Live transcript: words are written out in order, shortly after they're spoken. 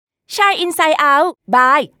Shine Inside Out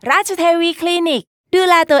by ราชเทวีคลินิกดู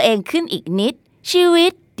แลตัวเองขึ้นอีกนิดชีวิ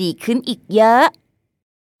ตดีขึ้นอีกเยอะ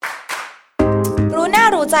รู้หน้า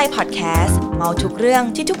รู้ใจพอดแคสต์เมาทุกเรื่อง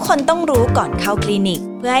ที่ทุกคนต้องรู้ก่อนเข้าคลินิก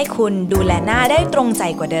เพื่อให้คุณดูแลหน้าได้ตรงใจ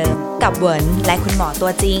กว่าเดิมกับเหวินและคุณหมอตั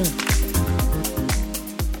วจริง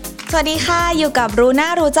สวัสดีค่ะอยู่กับรู้หน้า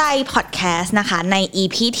รู้ใจพอดแคสต์นะคะใน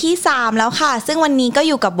EP ที่3แล้วค่ะซึ่งวันนี้ก็อ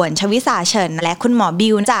ยู่กับเหวินชวิสาเฉินและคุณหมอบิ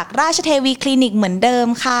วจากราชเทวีคลินิกเหมือนเดิม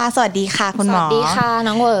ค่ะสวัสดีค่ะคุณหมอสวัสดีค่ะ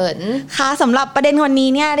น้องเหวินค่ะสำหรับประเด็นวันนี้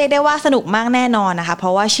เนี่ยเรียกได้ว่าสนุกมากแน่นอนนะคะเพรา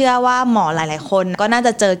ะว่าเชื่อว่าหมอหลายๆคนก็น่าจ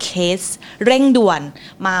ะเจอเคสเร่งด่วน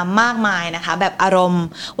มามากมายนะคะแบบอารมณ์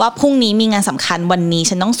ว่าพรุ่งนี้มีงานสำคัญวันนี้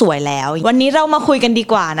ฉันต้องสวยแล้ววันนี้เรามาคุยกันดี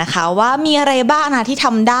กว่านะคะว่ามีอะไรบ้างนะที่ท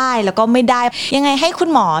ำได้แล้วก็ไม่ได้ยังไงให้คุ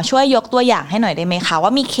ณหมอช่วยยกตัวอย่างให้หน่อยได้ไหมคะว่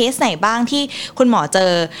ามีเคสไหนบ้างที่คุณหมอเจ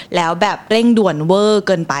อแล้วแบบเร่งด่วนเวอร์เ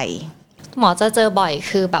กินไปหมอจะเจอบ่อย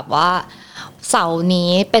คือแบบว่าเสาร์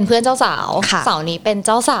นี้เป็นเพื่อนเจ้าสาวเสาร์นี้เป็นเ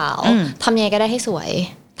จ้าสาวทำยังไงก็ได้ให้สวย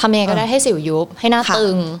ทำยังไงก็ได้ให้สิวยุบให้หน้าตึ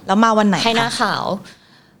งแล้วมาวันไหนให้หน้าขาว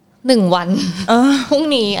1 วันพรุ่ง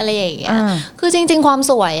นี้อะไรอย่างเงี้ยคือจริงๆความ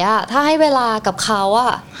สวยอะถ้าให้เวลากับเขาอ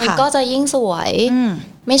ะมันก็จะยิ่งสวย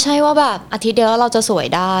ไม่ใช่ว่าแบบอาทิตย์เดียวเราจะสวย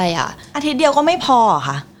ได้อะอาทิตย์เดียวก็ไม่พอ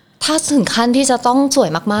ค่ะถ้าถึงขั้นที่จะต้องสวย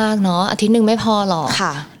มากๆเนาะอาทิตย์นึงไม่พอหรอกค่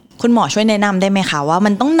ะคุณหมอช่วยแนะนำได้ไหมคะว่ามั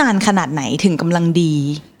นต้องนานขนาดไหนถึงกำลังดี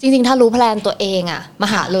จริงๆถ้ารู้แพลนตัวเองอะมา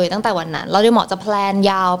หาเลยตั้งแต่วันนั้นเราเดี๋ยวหมอจะแพลน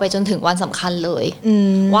ยาวไปจนถึงวันสำคัญเลย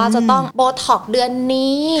ว่าจะต้องโบท็อกเดือน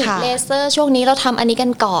นี้เลเซอร์ช่วงนี้เราทำอันนี้กั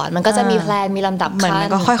นก่อนมันก็จะมีแพลนมีลำดับขั้นเหมือนมั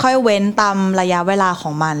นก็ค่อยๆเว้นตามระยะเวลาข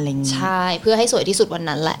องมันอะไรอย่างนี้ใช่เพื่อให้สวยที่สุดวัน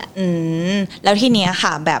นั้นแหละแล้วทีเนี้ย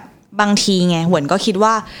ค่ะแบบบางทีไงเหวินก็คิด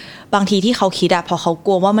ว่าบางทีที่เขาคิดอะพอเขาก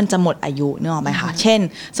ลัวว่ามันจะหมดอายุนึกออกไหมคะเช่น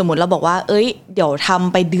สมมติเราบอกว่าเอ้ยเดี๋ยวท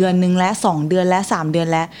ำไปเดือนนึงและ2 เดือนและ3 เดือน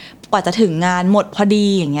แล้วกว่าจะถึงงานหมดพอดี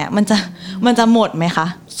อย่างเงี้ยมันจะหมดไหมคะ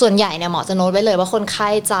ส่วนใหญ่เนี่ยหมอจะโน้ตไว้เลยว่าคนไข้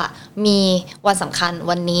จะมีวันสำคัญ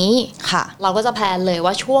วันนี้ค่ะเราก็จะแพลนเลย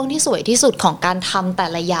ว่าช่วงที่สวยที่สุดของการทำแต่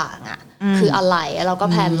ละอย่างอะคืออะไรเราก็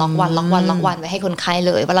แพลนล็อกวันไว้ให้คนไข้เ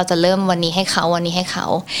ลยว่าเราจะเริ่มวันนี้ให้เขาวันนี้ให้เขา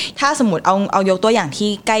ถ้าสมมติเอายกตัวอย่างที่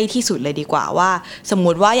ใกล้ที่สุดเลยดีกว่าว่าสมม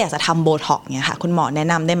ติว่าอยากจะทำโบท็อกซ์เนี่ยค่ะคุณหมอแนะ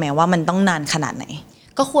นำได้ไหมว่ามันต้องนานขนาดไหน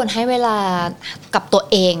ก็ควรให้เวลากับตัว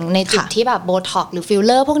เองในจุดที่แบบโบท็อกซ์หรือฟิลเ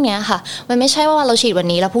ลอร์พวกนี้ค่ะมันไม่ใช่ว่าเราฉีดวัน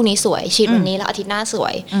นี้แล้วพรุ่งนี้สวยฉีดวันนี้แล้วอาทิตย์หน้าสว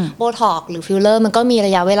ยโบท็อกซ์หรือฟิลเลอร์มันก็มีร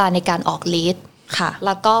ะยะเวลาในการออกฤทธิ์แ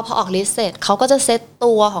ล้วก็พอออกฤทธิ์เสร็จเขาก็จะเซต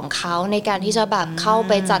ตัวของเขาในการที่จะแบบเข้าไ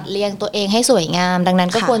ปจัดเรียงตัวเองให้สวยงามดังนั้น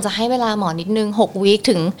ก็ควรจะให้เวลาหมอนิดนึง6 วีค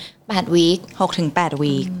ถึง8 วีค6 ถึง 8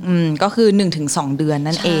 วีคก็คือ 1 ถึง 2 เดือน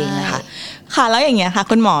นั่นเองนะคะค่ะแล้วอย่างเงี้ยค่ะ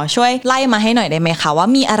คุณหมอช่วยไล่มาให้หน่อยได้ไหมคะว่า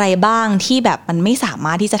มีอะไรบ้างที่แบบมันไม่สาม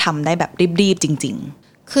ารถที่จะทำได้แบบรีบๆจริง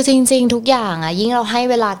ๆคือจริงๆทุกอย่างอะยิ่งเราให้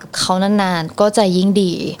เวลากับเขานานๆก็จะยิ่ง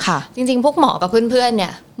ดีค่ะจริงๆพวกหมอกับเพื่อนๆเนี่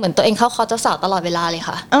ยเหมือนตัวเองเข้าคอร์สเจ้าสาวตลอดเวลาเลย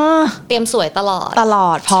ค่ะเตรียมสวยตลอ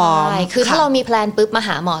ดพร้อมใช่คือถ้าเรามีแพลนปุ๊บมาห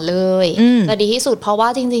าหมอเลยจะดีที่สุดเพราะว่า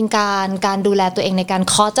จริงๆการดูแลตัวเองในการ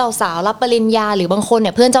คอร์สเจ้าสาวรับปริญญาหรือบางคนเ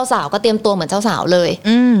นี่ยเพื่อนเจ้าสาวก็เตรียมตัวเหมือนเจ้าสาวเลย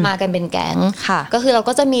มากันเป็นแก๊งก็คือเรา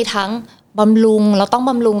ก็จะมีทั้งบำรุงเราต้อง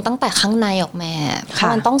บำรุงตั้งแต่ข้างในออกมาเพรา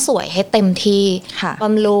ะมันต้องสวยให้เต็มที่บ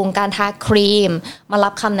ำรุงการทาครีมมารั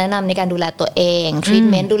บคำแนะนำในการดูแลตัวเองทรีท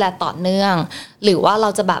เมนต์ดูแลต่อเนื่องหรือว่าเรา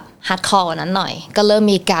จะแบบฮาร์ดคอร์นั้นหน่อยก็เริ่ม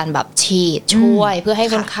มีการแบบฉีดช่วยเพื่อให้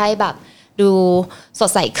คนไข้แบบดูสด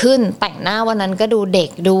ใสขึ้นแต่งหน้าวันนั้นก็ดูเด็ก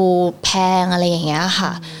ดูแพงอะไรอย่างเงี้ยค่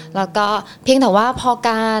ะแล้วก็เพียงแต่ว่าพอ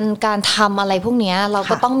การทำอะไรพวกนี้เรา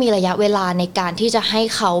ก็ต้องมีระยะเวลาในการที่จะให้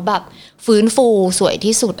เขาแบบฟื้นฟูสวย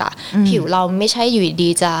ที่สุดอะผิวเราไม่ใช่อยู่ดี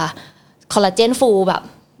จะคอลลาเจนฟูแบบ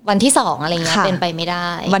วันที่2อะไรเงี้ยเป็นไปไม่ได้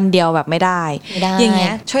วันเดียวแบบไม่ได้อย่างเงี้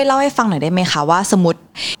ยช่วยเล่าให้ฟังหน่อยได้ไหมคะว่าสมมติ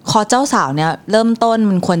คอเจ้าสาวเนี่ยเริ่มต้น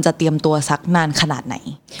มันควรจะเตรียมตัวสักนานขนาดไหน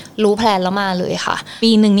รู้แพลนแล้วมาเลยค่ะ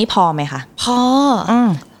ปีนึงนี่พอไหมคะพอ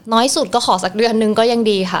น้อยสุดก็ขอสักเดือนนึงก็ยัง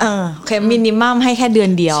ดีค่ะโอเคมินิมัมให้แค่เดือ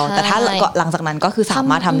นเดียวแต่ถ้าหลังจากนั้นก็คือสา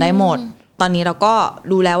มารถทำได้หมดตอนนี้เราก็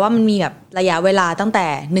รู้แล้วว่ามันมีแบบระยะเวลาตั้งแต่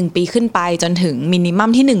1 ปีขึ้นไปจนถึงมินิมัม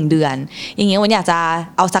ที่1 เดือนอย่างเงี้ยวันอยากจะ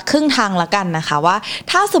เอาสักครึ่งทางละกันนะคะว่า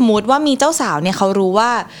ถ้าสมมติว่ามีเจ้าสาวเนี่ยเขารู้ว่า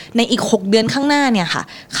ในอีก6 เดือนข้างหน้าเนี่ยค่ะ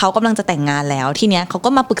เขากำลังจะแต่งงานแล้วทีเนี้ยเขาก็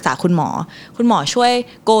มาปรึกษาคุณหมอช่วย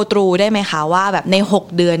go through ได้ไหมคะว่าแบบใน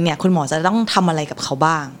6 เดือนเนี่ยคุณหมอจะต้องทำอะไรกับเขา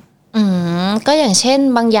บ้างก็อย่างเช่น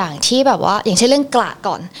บางอย่างที่แบบว่าอย่างเช่นเรื่องกระ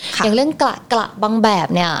ก่อนอย่างเรื่องกระบางแบบ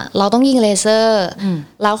เนี่ยเราต้องยิงเลเซอร์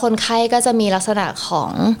แล้วคนไข้ก็จะมีลักษณะขอ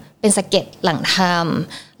งเป็นสะเก็ดห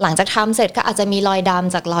ลังจากทำเสร็จก็อาจจะมีรอยด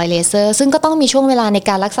ำจากรอยเลเซอร์ซึ่งก็ต้องมีช่วงเวลาใน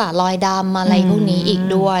การรักษารอยดำอะไรพวกนี้อีก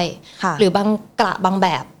ด้วยหรือบางกระบางแบ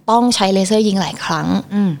บต้องใช้เลเซอร์ยิงหลายครั้ง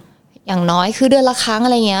อย่างน้อยคือเดือนละครั้งอะ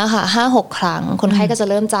ไรเงี้ยค่ะ 5-6 ครั้งคนไข้ก็จะ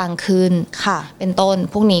เริ่มจางขึ้นค่ะเป็นต้น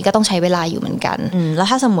พวกนี้ก็ต้องใช้เวลาอยู่เหมือนกันแล้ว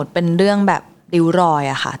ถ้าสมมติเป็นเรื่องแบบริ้วรอย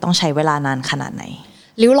อะค่ะต้องใช้เวลานานขนาดไหน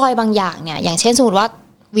ริ้วรอยบางอย่างเนี่ยอย่างเช่นสมมติว่า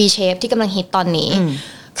V shape ที่กำลังฮิตตอนนี้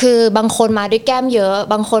คือบางคนมาด้วยแก้มเยอะ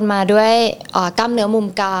บางคนมาด้วยกล้ามเนื้อมุม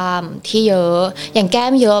กรามที่เยอะอย่างแก้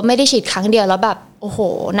มเยอะไม่ได้ฉีดครั้งเดียวแล้วแบบโอ้โห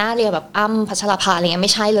หน้าเรียวแบบอ้ำพัชรภาอะไรเงี้ยไ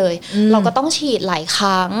ม่ใช่เลยเราก็ต้องฉีดหลายค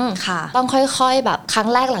รั้งต้องค่อยๆแบบครั้ง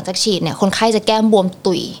แรกหลังจากฉีดเนี่ยคนไข้จะแก้มบวม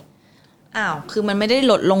ตุยคือมันไม่ได้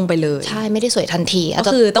ลดลงไปเลยใช่ไม่ได้สวยทันที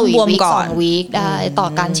ก็คือต้องบวมก่อน2 วีคได้ต่อ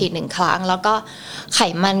การฉีด1ครั้งแล้วก็ไข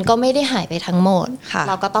มันก็ไม่ได้หายไปทั้งหมดเ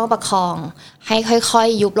ราก็ต้องประคองให้ค่อย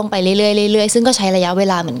ๆยุบลงไปเรื่อยๆเรื่อยๆซึ่งก็ใช้ระยะเว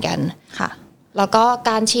ลาเหมือนกันค่ะแล้วก็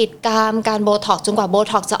การฉีดกรามการโบท็อกซ์จนกว่าโบ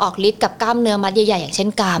ท็อกซ์จะออกฤทธิ์กับกล้ามเนื้อมัดใหญ่ๆอย่างเช่น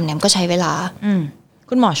กรามเนี่ยมันก็ใช้เวลา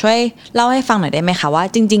คุณหมอช่วยเล่าให้ฟังหน่อยได้ไหมคะว่า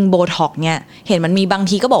จริงๆโบท็อกซ์เนี่ยเห็นมันมีบาง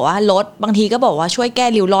ทีก็บอกว่าลดบางทีก็บอกว่าช่วยแก้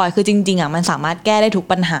ริ้วรอยคือจริงๆมันสามารถแก้ได้ทุก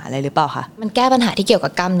ปัญหาเลยหรือเปล่าคะมันแก้ปัญหาที่เกี่ยวกั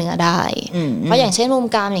บกล้ามเนื้อได้เพราะอย่างเช่นมุม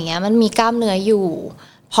กรามอย่างเงี้ยมันมีกล้ามเนื้ออยู่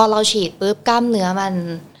พอเราฉีดปุ๊บกล้ามเนื้อ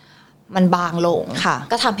มันบางลง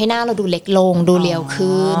ก็ทำให้หน้าเราดูเล็กลงดูเรียว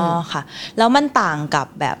ขึ้นค่ะแล้วมันต่างกับ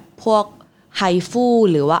แบบพวกไฮฟู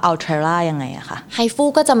หรือว่าอัลเทรายังไงอะคะไฮฟู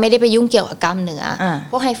ก็จะไม่ได้ไปยุ่งเกี่ยวกับกล้ามเนื้อ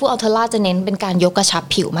พวกไฮฟูอัลเทราจะเน้นเป็นการยกกระชับ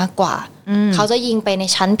ผิวมากกว่าเขาจะยิงไปใน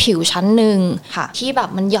ชั้นผิวชั้นหนึ่งที่แบบ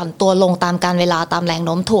มันหย่อนตัวลงตามการเวลาตามแรงโ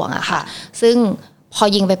น้มถ่วงอะค่ะซึ่งพอ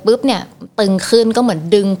ยิงไปปุ๊บเนี่ยตึงขึ้นก็เหมือน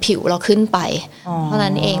ดึงผิวเราขึ้นไปเพราะ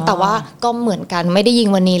นั้นเองแต่ว่าก็เหมือนกันไม่ได้ยิง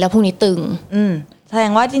วันนี้แล้วพรุ่งนี้ตึงแสด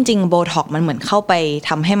งว่าจริงๆโบท็อกมันเหมือนเข้าไป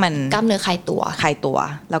ทำให้มันกล้ามเนื้อคลายตัว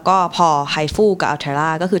แล้วก็พอไฮฟูกับอัลเทรา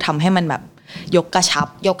ก็คือทำให้มันแบบยกกระ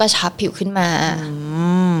ชับผิวขึ้นมา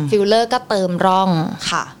ฟิลเลอร์ก็เติมร่อง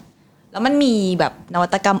ค่ะแล้วมันมีแบบนวั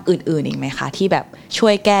ตกรรมอื่นๆอีกไหมคะที่แบบช่ว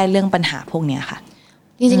ยแก้เรื่องปัญหาพวกนี้ค่ะ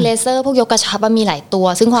จริงๆเลเซอร์พวกยกกระชับมีหลายตัว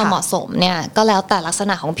ซึ่งความเหมาะสมเนี่ยก็แล้วแต่ลักษ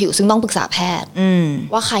ณะของผิวซึ่งต้องปรึกษาแพทย์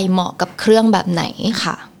ว่าใครเหมาะกับเครื่องแบบไหน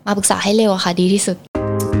ค่ะมาปรึกษาให้เร็วค่ะดีที่สุด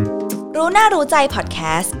รู้หน้ารู้ใจพอดแค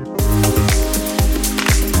สต์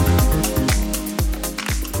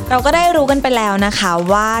เราก็ได้รู้กันไปแล้วนะคะ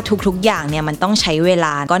ว่าทุกๆอย่างเนี่ยมันต้องใช้เวล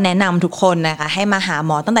าก็แนะนำทุกคนนะคะให้มาหาห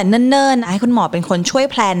มอตั้งแต่เนิ่นๆให้คุณหมอเป็นคนช่วย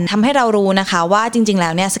แพลนทำให้เรารู้นะคะว่าจริงๆแล้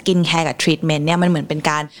วเนี่ยสกินแคร์กับทรีทเมนต์เนี่ยมันเหมือนเป็น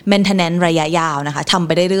การเมนเทนแนนซ์ระยะยาวนะคะทำไป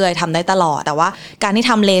เรื่อยๆทำได้ตลอดแต่ว่าการที่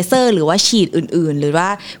ทำเลเซอร์หรือว่าฉีดอื่นๆหรือว่า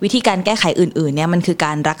วิธีการแก้ไขอื่นๆเนี่ยมันคือก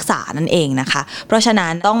ารรักษานั่นเองนะคะเพราะฉะนั้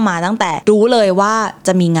นต้องมาตั้งแต่รู้เลยว่าจ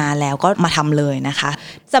ะมีงานแล้วก็มาทำเลยนะคะ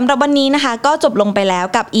สำหรับวันนี้นะคะก็จบลงไปแล้ว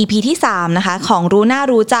กับ EP ที่3นะคะของรู้หน้า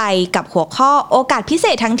รู้ใจกับหัวข้อโอกาสพิเศ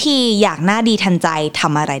ษทั้งทีอยากหน้าดีทันใจท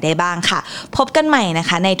ำอะไรได้บ้างค่ะพบกันใหม่นะค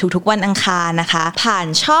ะในทุกๆวันอังคารนะคะผ่าน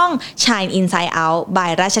ช่อง Shine Inside Out by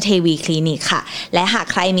ราชเทวีคลินิกค่ะและหาก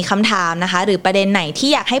ใครมีคำถามนะคะหรือประเด็นไหนที่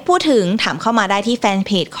อยากให้พูดถึงถามเข้ามาได้ที่แฟนเ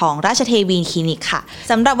พจของราชเทวีคลินิกค่ะ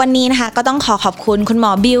สำหรับวันนี้นะคะก็ต้องขอบคุณคุณหม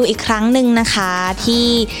อบิวอีกครั้งหนึ่งนะคะที่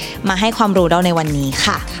มาให้ความรู้เราในวันนี้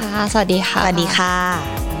ค่ะค่ะสวัสดีค่ะสวัสดีค่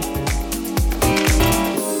ะ